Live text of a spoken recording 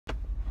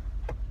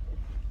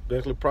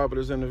Beckley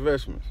Properties and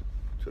Investments.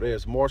 Today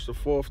is March the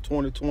 4th,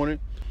 2020.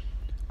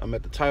 I'm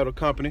at the title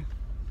company.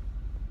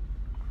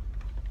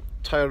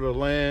 Title of the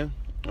land.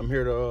 I'm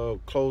here to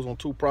close on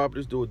 2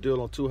 properties, do a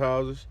deal on 2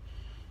 houses.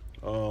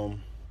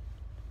 Man,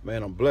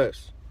 I'm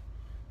blessed.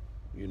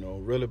 You know,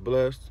 really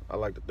blessed. I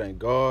like to thank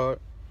God,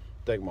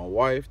 thank my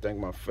wife, thank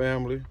my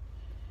family,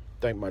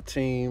 thank my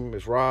team,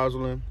 Miss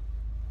Rosalind.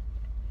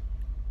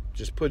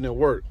 Just putting in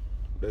work.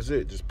 That's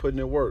it, just putting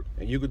in work.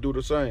 And you could do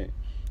the same.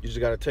 You just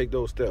gotta take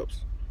those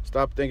steps.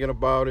 Stop thinking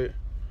about it,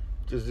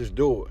 just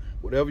do it.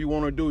 Whatever you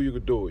wanna do, you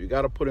can do it. You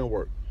gotta put in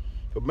work.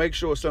 But make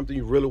sure it's something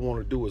you really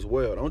wanna do as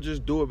well. Don't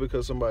just do it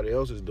because somebody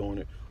else is doing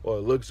it or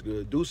it looks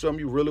good. Do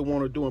something you really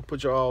wanna do and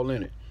put your all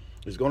in it.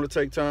 It's gonna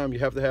take time, you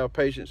have to have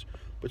patience,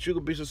 but you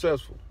can be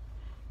successful.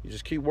 You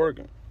just keep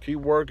working,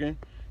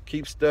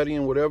 keep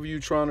studying whatever you're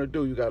trying to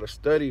do. You gotta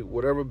study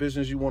whatever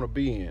business you wanna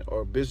be in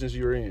or business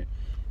you're in.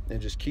 And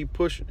just keep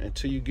pushing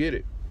until you get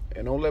it.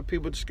 And don't let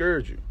people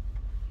discourage you.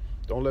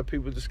 Don't let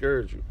people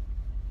discourage you.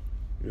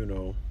 You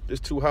know, there's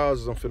 2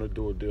 houses I'm finna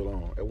do a deal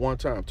on. At one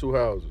time, 2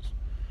 houses.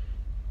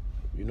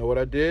 You know what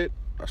I did?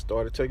 I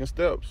started taking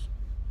steps.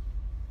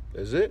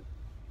 That's it.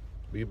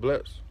 Be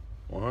blessed.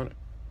 100.